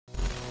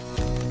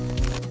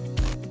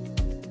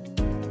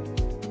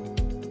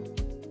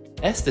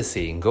As the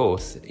saying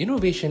goes,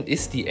 innovation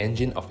is the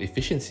engine of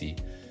efficiency,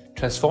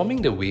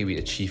 transforming the way we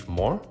achieve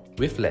more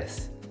with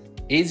less.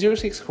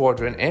 806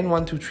 Squadron and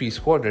 123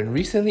 Squadron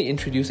recently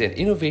introduced an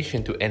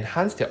innovation to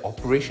enhance their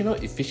operational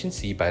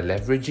efficiency by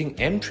leveraging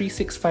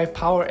M365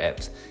 Power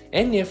Apps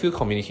and near-field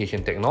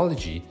communication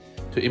technology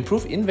to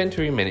improve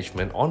inventory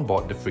management on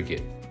board the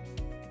frigate.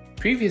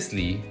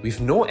 Previously, with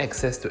no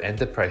access to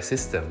enterprise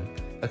system,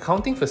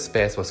 accounting for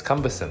spares was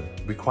cumbersome,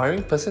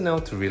 requiring personnel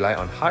to rely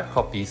on hard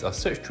copies or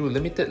search through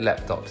limited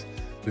laptops,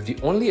 with the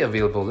only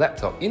available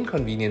laptop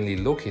inconveniently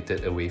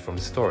located away from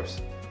the stores.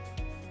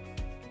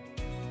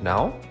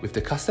 Now, with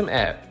the custom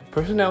app,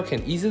 personnel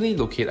can easily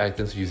locate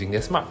items using their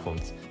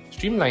smartphones,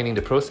 streamlining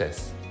the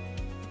process.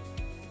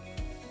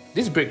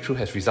 This breakthrough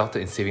has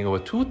resulted in saving over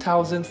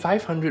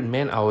 2,500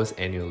 man-hours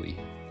annually.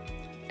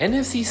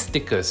 NFC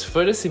stickers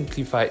further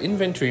simplify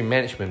inventory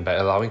management by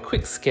allowing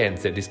quick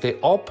scans that display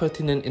all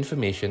pertinent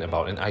information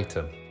about an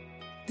item.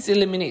 This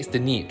eliminates the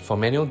need for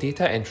manual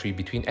data entry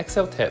between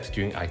Excel tabs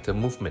during item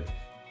movement,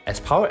 as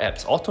Power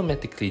Apps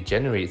automatically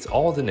generates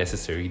all the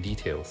necessary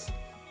details.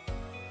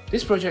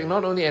 This project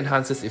not only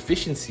enhances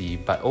efficiency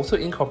but also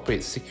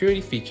incorporates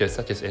security features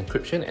such as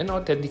encryption and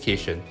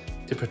authentication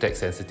to protect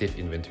sensitive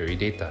inventory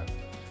data.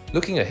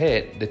 Looking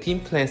ahead, the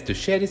team plans to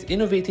share this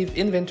innovative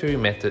inventory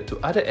method to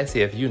other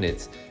SAF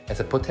units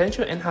as a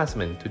potential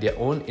enhancement to their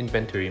own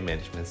inventory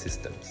management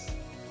systems.